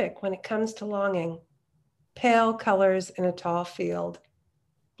specific when it comes to longing. Pale colors in a tall field.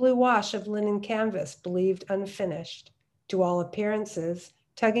 Blue wash of linen canvas believed unfinished, to all appearances,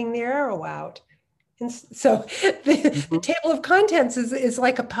 tugging the arrow out. And so the table of contents is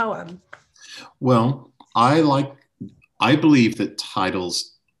like a poem. Well, I believe that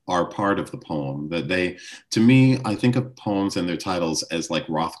titles are part of the poem, that to me, I think of poems and their titles as like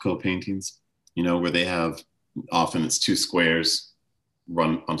Rothko paintings, where they have, often it's two squares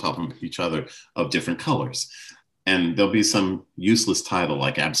run on top of each other of different colors. and there'll be some useless title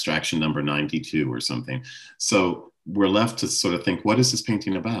like abstraction number 92 or something. So we're left to sort of think, what is this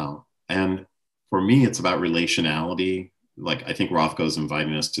painting about? And for me, it's about relationality. Like I think Rothko's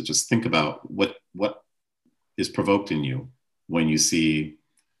inviting us to just think about what is provoked in you when you see,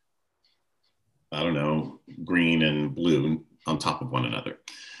 I don't know, green and blue on top of one another.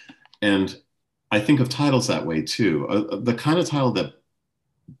 And I think of titles that way too. The kind of title that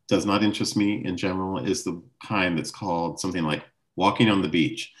does not interest me in general is the kind that's called something like Walking on the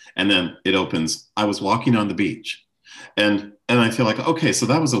Beach. And then it opens, I was walking on the beach. And I feel like, okay, so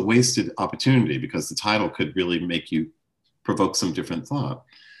that was a wasted opportunity because the title could really make you provoke some different thought.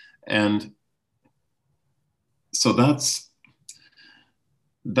 And so that's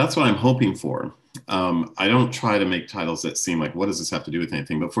what I'm hoping for. I don't try to make titles that seem like, what does this have to do with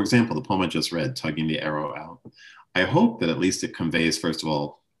anything? But for example, the poem I just read, Tugging the Arrow Out, I hope that at least it conveys, first of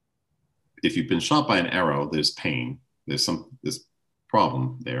all, if you've been shot by an arrow, there's pain, there's this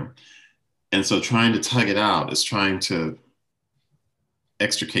problem there. And so trying to tug it out is trying to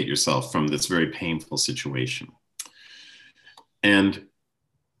extricate yourself from this very painful situation. And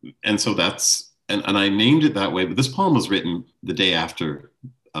so that's, and I named it that way, but this poem was written the day after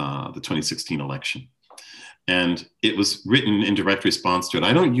the 2016 election. And it was written in direct response to it.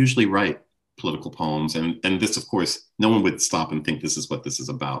 I don't usually write political poems. And this, of course, no one would stop and think this is what this is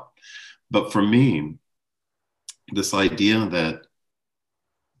about. But for me, this idea that,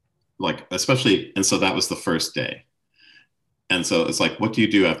 like, especially, and so that was the first day. And so it's like, what do you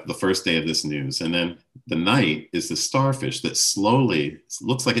do after the first day of this news? And then the night is the starfish that slowly,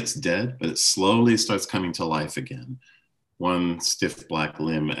 looks like it's dead, but it slowly starts coming to life again, one stiff black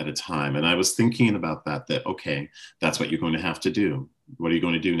limb at a time. And I was thinking about that, okay, that's what you're going to have to do. What are you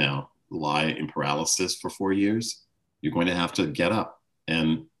going to do now? Lie in paralysis for 4 years? You're going to have to get up,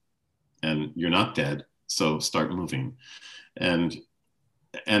 and you're not dead, so start moving. And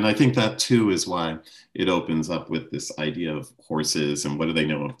I think that too is why it opens up with this idea of horses and what do they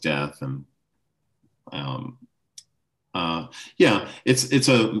know of death. And yeah,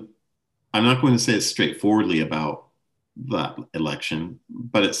 I'm not going to say it's straightforwardly about that election,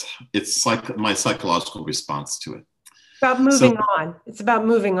 but it's like my psychological response to it. About moving on. It's about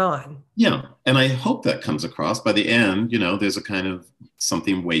moving on. Yeah. And I hope that comes across by the end. There's a kind of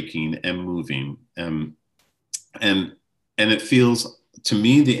something waking and moving. And it feels, to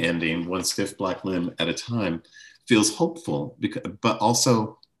me, the ending, one stiff black limb at a time, feels hopeful, but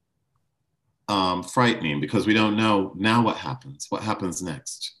also frightening, because we don't know now what happens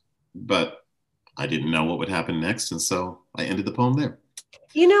next. But I didn't know what would happen next. And so I ended the poem there.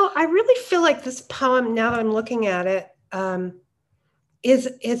 I really feel like this poem, now that I'm looking at it,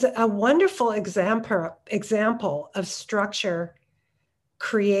 is a wonderful example of structure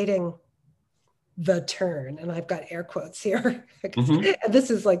creating the turn. And I've got air quotes here. Mm-hmm. And this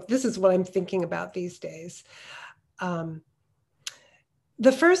is what I'm thinking about these days. The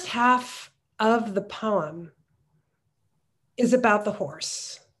first half of the poem is about the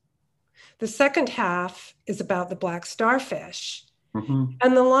horse. The second half is about the black starfish. Mm-hmm.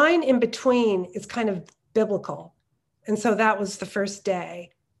 And the line in between is kind of biblical. And so that was the first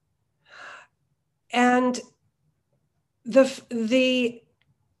day. And the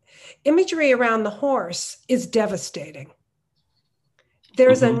imagery around the horse is devastating.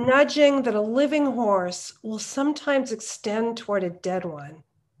 There's mm-hmm. a nudging that a living horse will sometimes extend toward a dead one.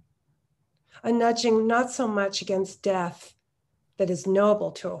 A nudging not so much against death that is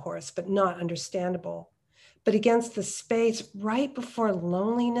knowable to a horse, but not understandable, but against the space right before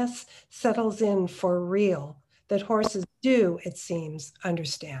loneliness settles in for real, that horses do, it seems,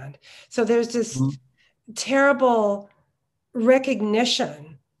 understand. So there's this mm-hmm. terrible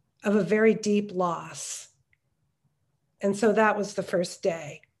recognition of a very deep loss. And so that was the first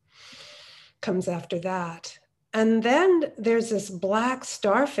day, comes after that. And then there's this black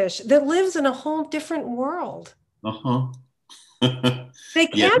starfish that lives in a whole different world. Uh-huh. They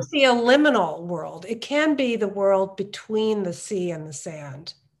can't be a liminal world. It can be the world between the sea and the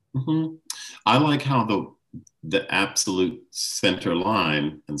sand. Mm-hmm. I like how the absolute center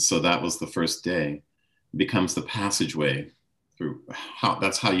line, and so that was the first day, becomes the passageway through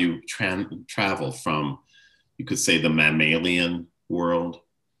that's how you travel from, you could say, the mammalian world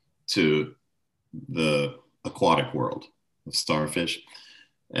to the aquatic world of starfish.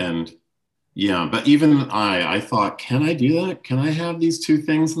 And yeah, but even I thought, can I do that? Can I have these two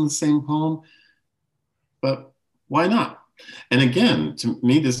things in the same poem? But why not? And again, to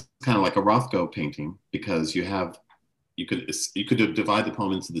me, this is kind of like a Rothko painting, because you could divide the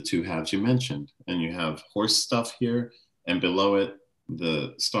poem into the two halves you mentioned, and you have horse stuff here, and below it,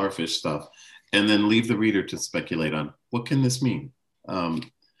 the starfish stuff. and then leave the reader to speculate on what can this mean. And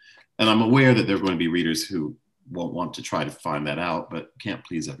I'm aware that there are going to be readers who won't want to try to find that out, but can't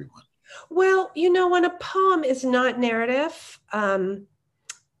please everyone. Well, when a poem is not narrative,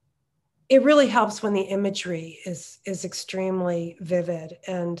 it really helps when the imagery is extremely vivid,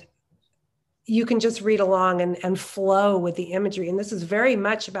 and you can just read along and flow with the imagery. And this is very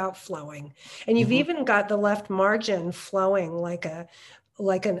much about flowing. And you've even got the left margin flowing like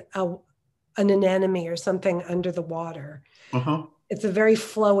an anemone or something under the water. It's a very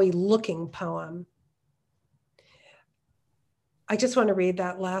flowy looking poem. I just want to read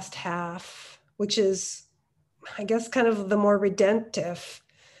that last half, which is, I guess, kind of the more redemptive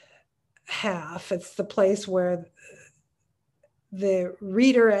half. It's the place where the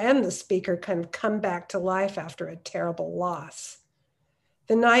reader and the speaker kind of come back to life after a terrible loss.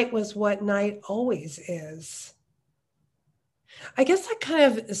 The night was what night always is. I guess that kind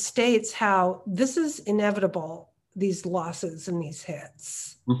of states how this is inevitable, these losses and these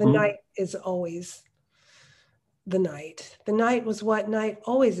hits. The night is always the night. The night was what night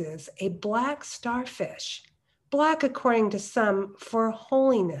always is, a black starfish, black according to some for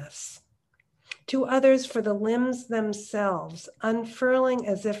holiness, to others for the limbs themselves, unfurling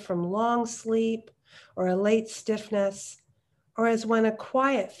as if from long sleep or a late stiffness, or as when a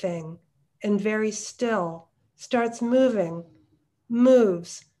quiet thing and very still starts moving,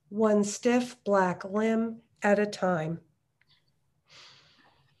 moves one stiff black limb at a time.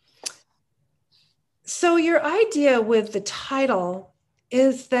 So your idea with the title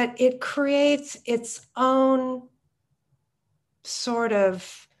is that it creates its own sort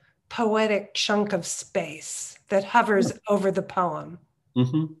of poetic chunk of space that hovers over the poem.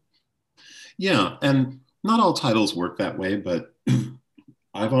 Yeah, and not all titles work that way, but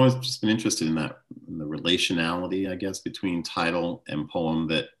I've always just been interested in that, in the relationality, I guess, between title and poem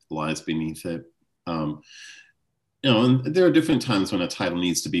that lies beneath it. And there are different times when a title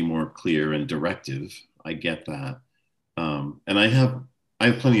needs to be more clear and directive. I get that. And I have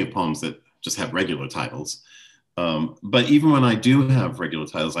plenty of poems that just have regular titles. But even when I do have regular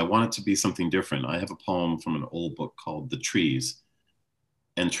titles, I want it to be something different. I have a poem from an old book called The Trees,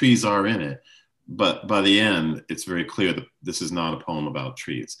 and trees are in it. But by the end, it's very clear that this is not a poem about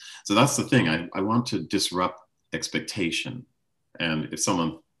trees. So that's the thing. I want to disrupt expectation. And if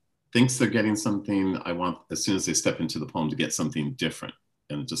someone thinks they're getting something, I want, as soon as they step into the poem, to get something different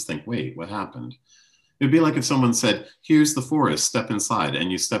and just think, wait, what happened? It'd be like if someone said, here's the forest, step inside.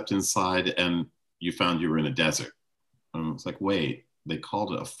 And you stepped inside and you found you were in a desert. And it's like, wait, they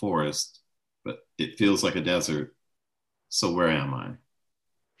called it a forest, but it feels like a desert. So where am I?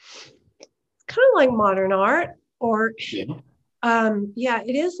 Kind of like modern art, or yeah,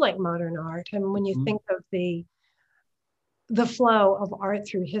 it is like modern art. And when you think of the flow of art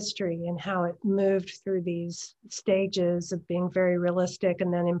through history and how it moved through these stages of being very realistic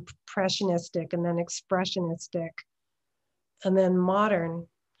and then impressionistic and then expressionistic and then modern,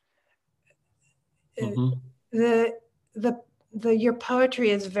 your poetry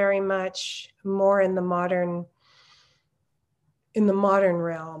is very much more in the modern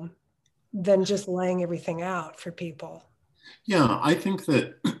realm than just laying everything out for people. Yeah, I think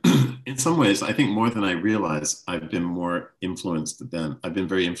that in some ways, I think more than I realize, I've been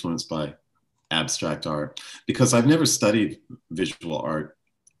very influenced by abstract art, because I've never studied visual art,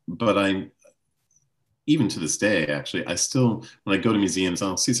 but even to this day, actually, I still, when I go to museums,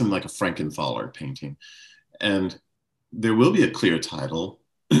 I'll see something like a Frankenthaler painting, and there will be a clear title,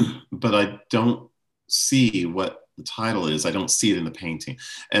 but I don't see what the title is. I don't see it in the painting.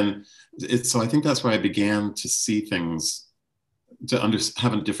 And so I think that's where I began to see things, to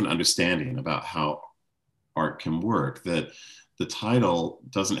have a different understanding about how art can work, that the title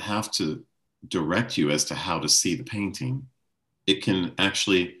doesn't have to direct you as to how to see the painting. It can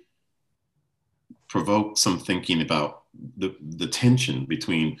actually provoke some thinking about the tension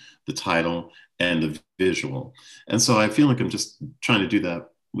between the title and the visual. And so I feel like I'm just trying to do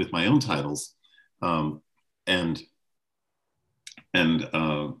that with my own titles. And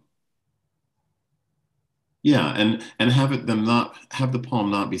have the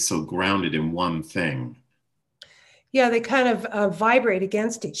poem not be so grounded in one thing. Yeah, they kind of vibrate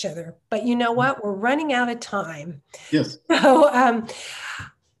against each other. But you know what? We're running out of time. Yes. So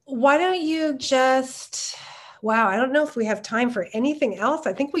why don't you just, wow, I don't know if we have time for anything else.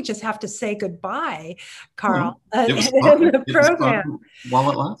 I think we just have to say goodbye, Carl, It was in the program. fun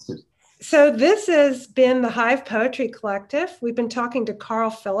while it lasted. So this has been the Hive Poetry Collective. We've been talking to Carl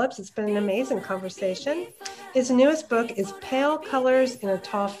Phillips. It's been an amazing conversation. His newest book is Pale Colors in a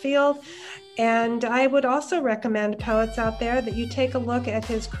Tall Field. And I would also recommend poets out there that you take a look at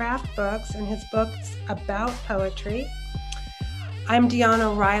his craft books and his books about poetry. I'm Dion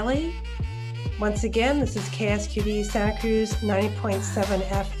O'Reilly. Once again, this is KSQB Santa Cruz 90.7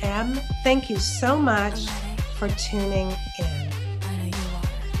 FM. Thank you so much for tuning in.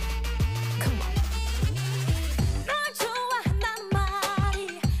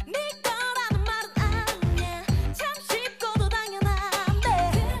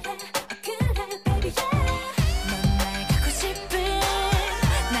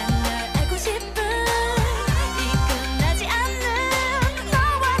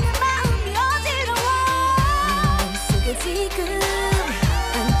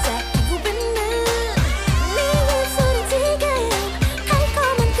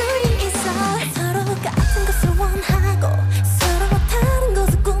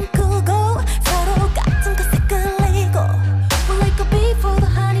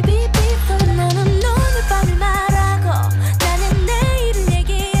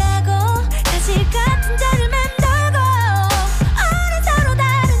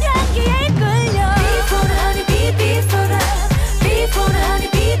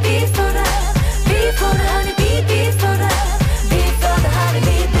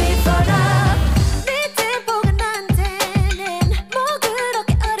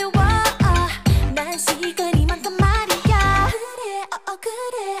 시간이 많단 말이야. 그래,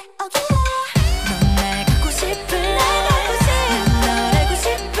 그래, 그래.